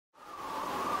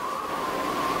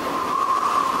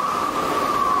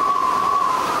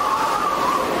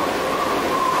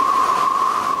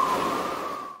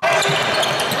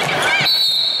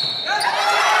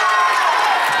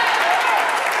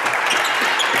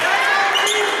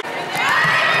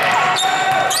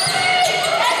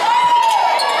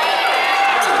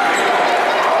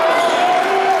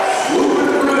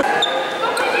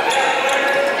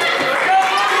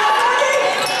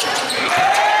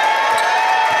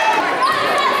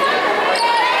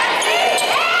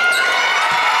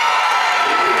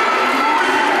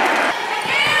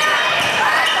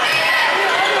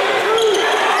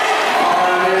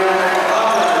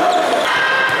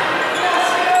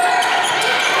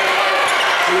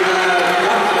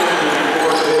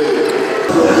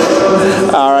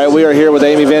All right, we are here with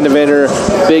Amy Van Deventer.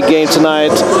 Big game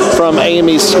tonight from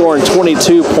Amy, scoring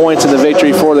 22 points in the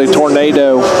victory for the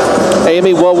Tornado.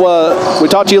 Amy, well, we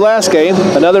talked to you last game.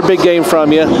 Another big game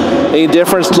from you. Any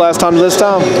difference last time to this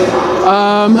time?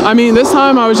 I mean, this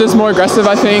time I was just more aggressive,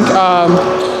 I think.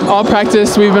 All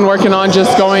practice we've been working on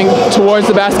just going towards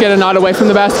the basket and not away from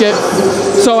the basket.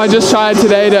 So I just tried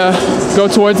today to go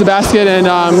towards the basket and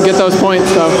get those points.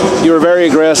 So you were very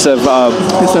aggressive.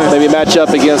 Yes, sir. Maybe match up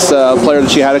against a player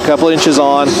that you had a couple inches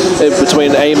on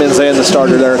between Amons and the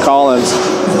starter there, Collins.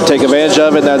 Take advantage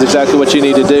of it, and that's exactly what you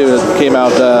need to do. It came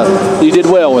out. You did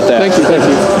well with that. Thank you.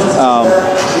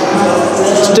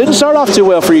 Didn't start off too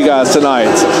well for you guys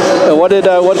tonight. What did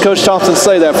Coach Thompson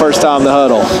say that first time in the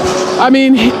huddle? I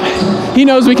mean, he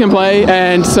knows we can play,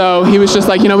 and so he was just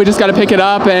like, we just got to pick it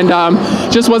up, and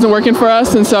just wasn't working for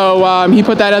us, and so he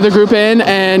put that other group in,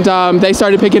 and they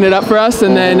started picking it up for us,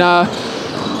 and then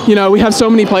we have so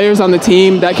many players on the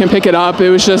team that can pick it up. It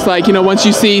was just like, once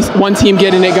you see one team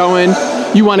getting it going,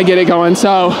 you want to get it going.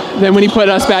 So then when he put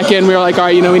us back in, we were like, all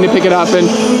right, we need to pick it up, and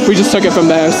we just took it from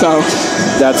there. So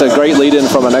that's a great lead-in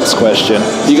from my next question.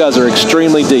 You guys are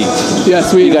extremely deep.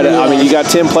 Yes, you got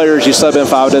 10 players. You sub in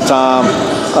 5 at a time.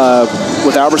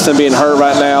 With Albertson being hurt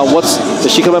right now,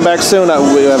 is she coming back soon?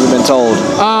 We haven't been told.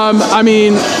 I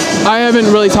mean, I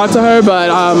haven't really talked to her, but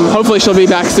hopefully she'll be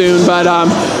back soon. But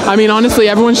I mean, honestly,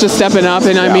 everyone's just stepping up,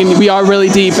 and I mean, we are really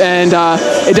deep, and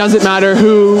it doesn't matter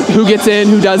who gets in,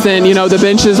 who doesn't. The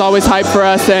bench is always hype for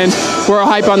us, and we're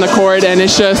hype on the court, and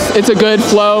it's a good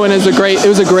flow, and it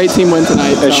was a great team win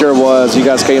tonight. It sure was. You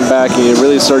guys came back, and you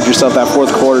really surged yourself that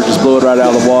fourth quarter, just blew it right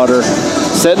out of the water.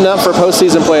 Setting up for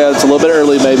postseason play. It's a little bit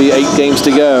early, maybe 8 games to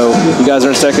go. You guys are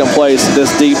in second place. This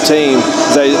deep team,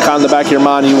 is that kind of in the back of your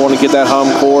mind? You want to get that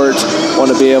home court, want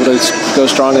to be able to go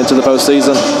strong into the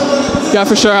postseason? Yeah,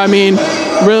 for sure. I mean,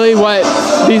 really, what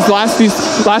these last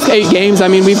 8 games? I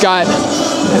mean, we've got,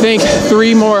 I think,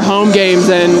 3 more home games,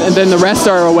 and then the rest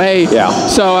are away. Yeah.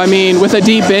 So, I mean, with a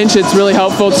deep bench, it's really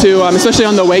helpful to, especially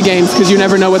on the away games, because you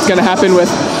never know what's going to happen with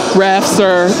refs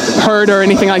or hurt or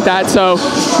anything like that. So,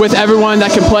 with everyone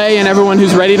that can play and everyone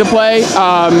who's ready to play,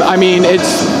 I mean,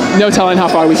 it's no telling how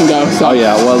far we can go. So. Oh,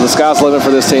 yeah. Well, the sky's the limit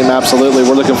for this team, absolutely.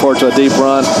 We're looking forward to a deep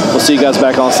run. We'll see you guys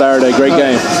back on Saturday. Great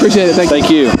game. Appreciate it. Thank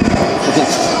you.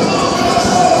 Thank you.